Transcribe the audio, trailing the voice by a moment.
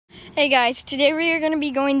Hey guys, today we are going to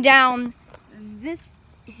be going down this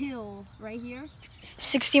hill right here,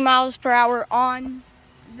 60 miles per hour on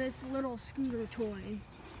this little scooter toy.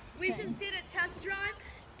 We just did a test drive,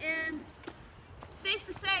 and safe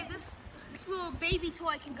to say this little baby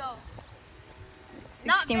toy can go 60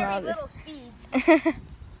 not very miles. little speeds.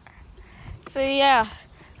 So yeah,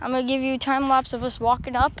 I'm going to give you a time lapse of us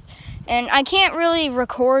walking up, and I can't really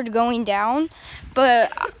record going down,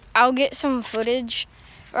 but I'll get some footage.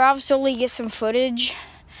 Or I'll slowly get some footage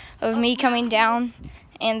of me coming down,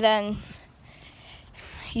 and then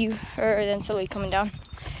then slowly coming down.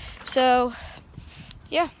 So,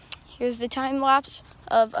 yeah, here's the time lapse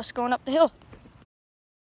of us going up the hill.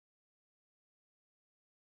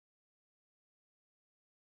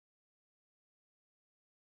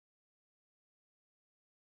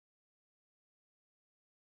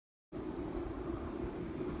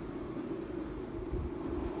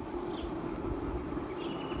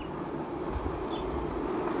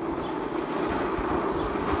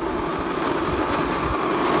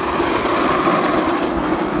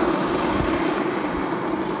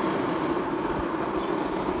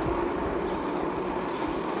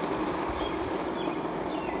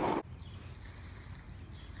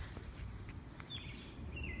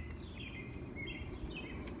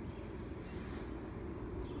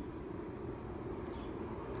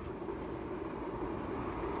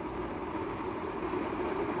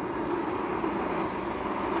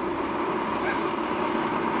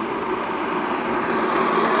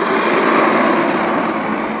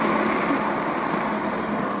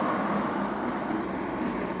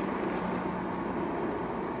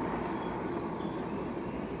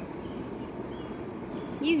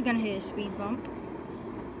 He's gonna hit a speed bump.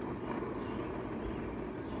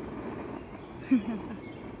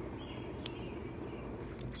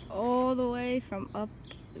 All the way from up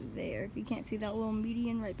there. If you can't see that little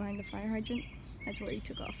median right behind the fire hydrant, that's where he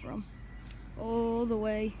took off from. All the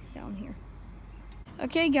way down here.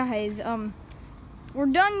 Okay guys, we're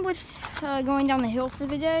done with going down the hill for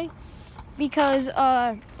the day, because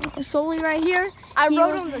Sully right here, I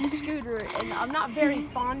rode on the scooter, and I'm not very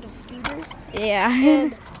fond of scooters. Yeah.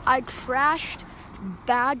 And I crashed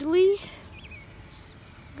badly.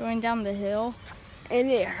 Going down the hill.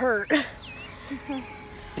 And it hurt.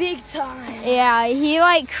 Big time. Yeah, he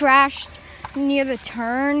like crashed near the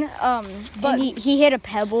turn, but he hit a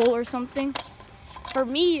pebble or something. For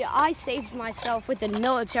me, I saved myself with a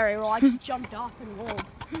military roll. I just jumped off and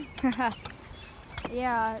rolled.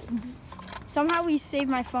 Yeah, somehow we saved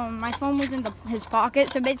my phone. My phone was in his pocket,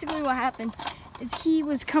 so basically what happened is he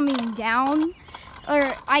was coming down,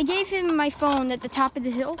 or I gave him my phone at the top of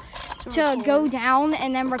the hill to go down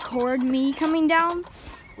and then record me coming down,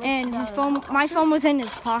 and my phone was in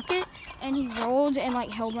his pocket, and he rolled and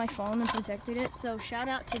like held my phone and protected it. So shout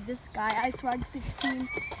out to this guy, iSwag16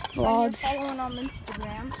 vlogs. Follow him on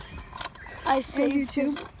Instagram. I saved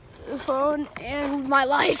YouTube, the phone, and my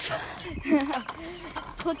life.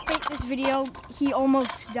 Clickbait this video. He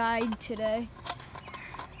almost died today.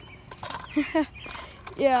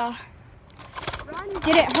 Yeah.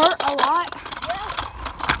 Did it hurt a lot?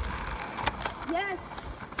 Yes.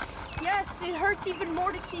 Yes, it hurts even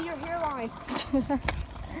more to see your hairline.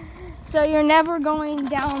 So you're never going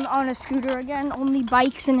down on a scooter again? Only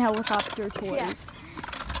bikes and helicopter toys? Yes.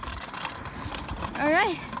 All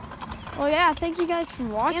right. Well, yeah, thank you guys for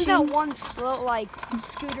watching. And that one slow, like,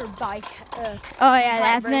 scooter bike. Oh,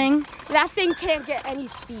 yeah, that thing? That thing can't get any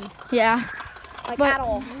speed. Yeah. At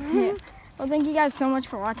all. Yeah. Well, thank you guys so much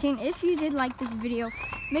for watching. If you did like this video,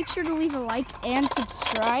 make sure to leave a like and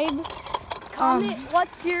subscribe. Comment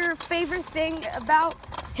what's your favorite thing about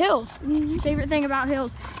hills. Favorite thing about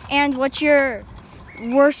hills. And what's your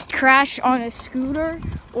worst crash on a scooter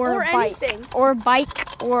or a bike? Anything. Or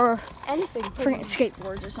bike or anything.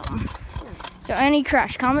 Skateboards or something. So any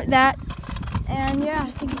crash, comment that. And yeah,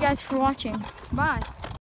 thank you guys for watching. Bye.